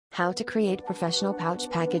How to create professional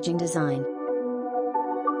pouch packaging design.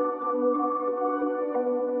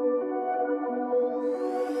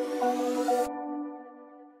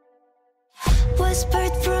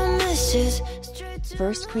 Whispered promises.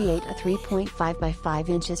 First, create a 3.5 by 5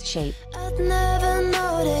 inches shape. I'd never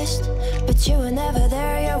noticed, but you were never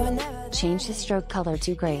there, you were never there. Change the stroke color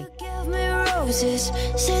to gray. Give me roses,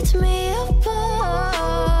 set me apart.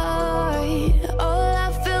 All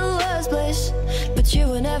I feel was bliss, but you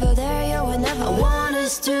were never there, you were never there. I want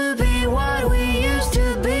us to be what we used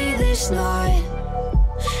to be this night.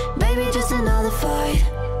 Baby, just another fight,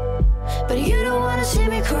 but you don't wanna see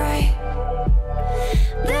me cry.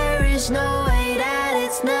 There is no way that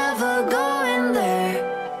it's never going there.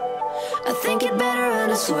 I think it better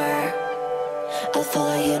and I swear I'll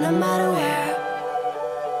follow you no matter where.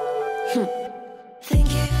 Think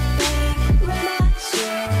it better when I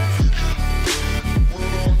swear.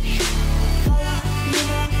 Follow you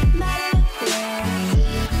no matter where.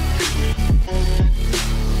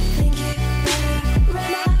 Think it better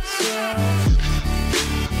when I swear.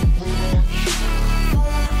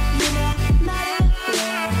 Follow you no matter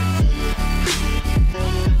where.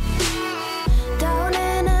 Down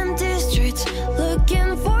in empty streets,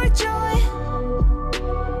 looking for joy.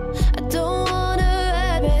 I don't wanna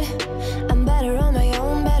admit I'm better on my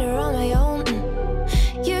own, better on my own.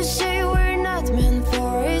 You say we're not meant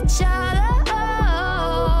for each other.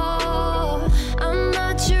 I'm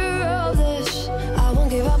not sure of this. I won't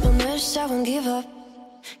give up on this, I won't give up.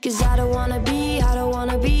 Cause I don't wanna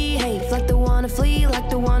behave like the one to flee, like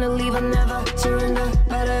the one to leave. I never surrender,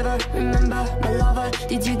 but ever remember my lover.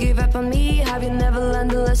 Did you give up on me? Have you never learned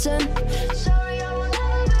to listen? Sorry, I will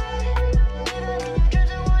never be, even in your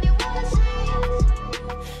dreams and what you wanna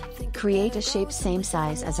see. Create a shape same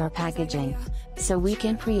size as our packaging, so we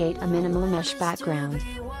can create a minimal mesh background,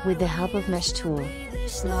 with the help of mesh tool.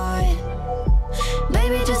 This night,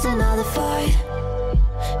 baby, just another fight,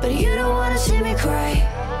 but you don't wanna see me cry.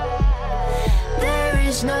 There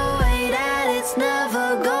is no way that it's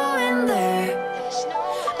never going there.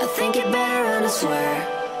 I think it better and I swear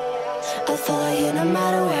I'll follow you no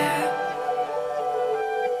matter where.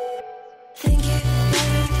 Think it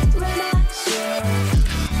better when I swear.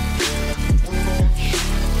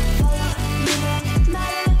 Follow you no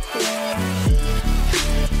matter where.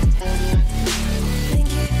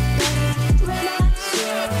 Think it better when I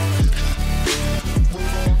swear.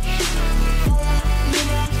 Follow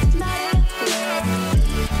you no matter where.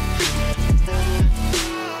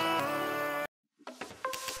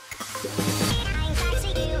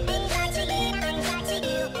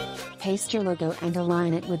 Paste your logo and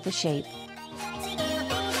align it with the shape.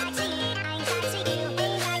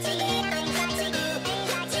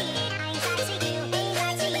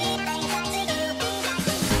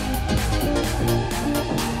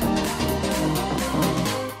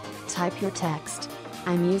 Type your text.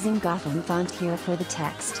 I'm using Gotham font here for the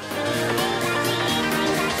text.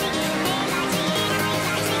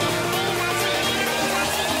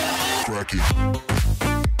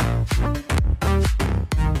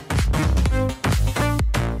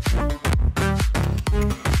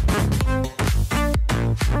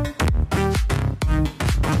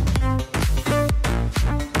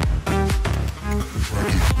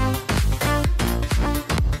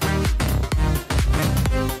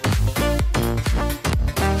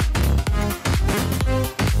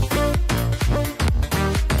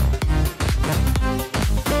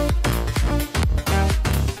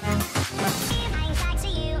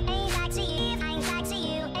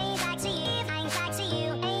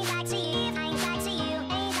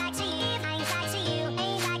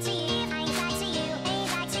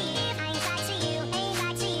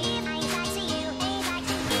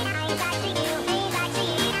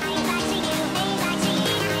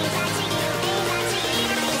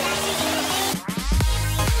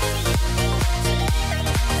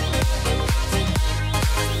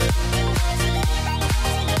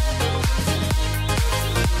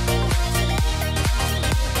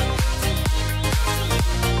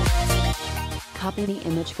 Copy the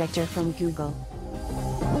image vector from Google.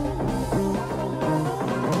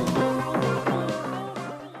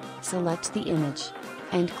 Select the image,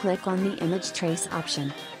 and click on the image trace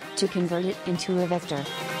option, to convert it into a vector.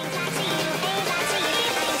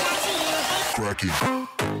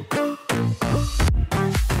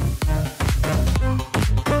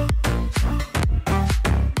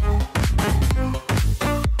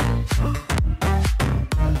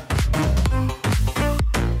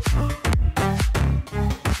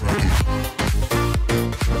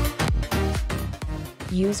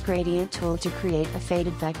 Use gradient tool to create a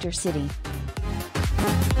faded vector city.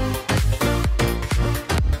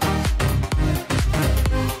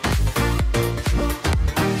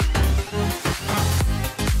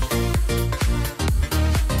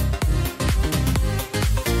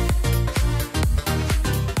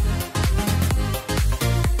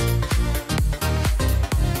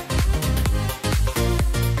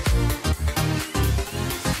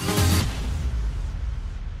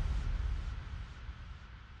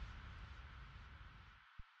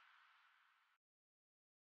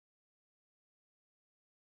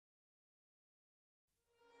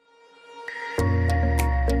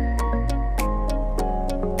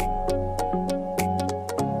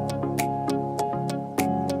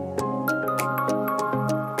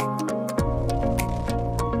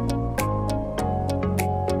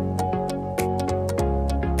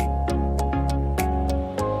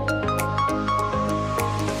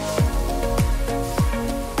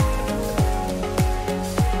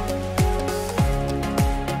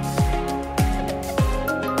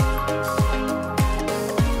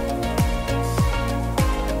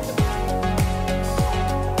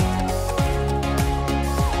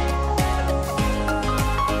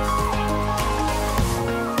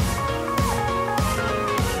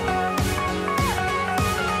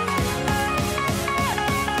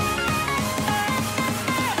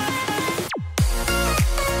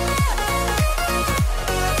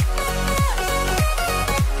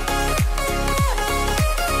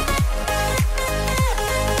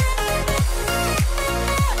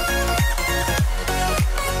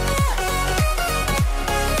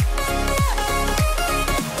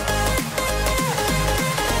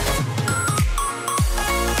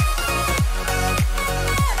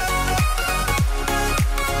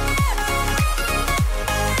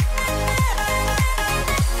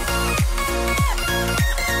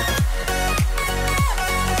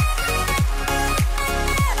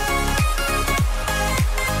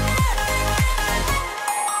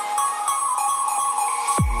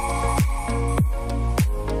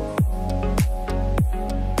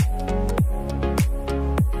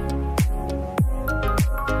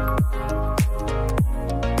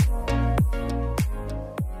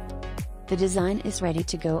 The design is ready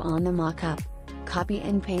to go on the mockup. Copy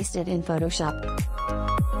and paste it in Photoshop.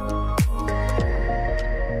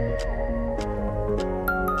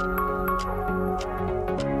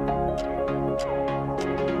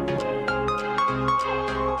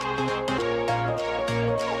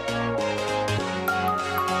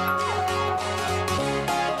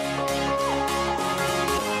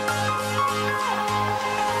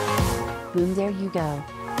 Boom, there you go.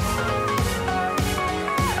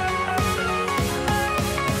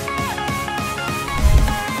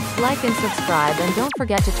 Like and subscribe, and don't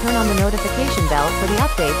forget to turn on the notification bell for the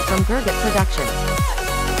updates from Girgit Productions.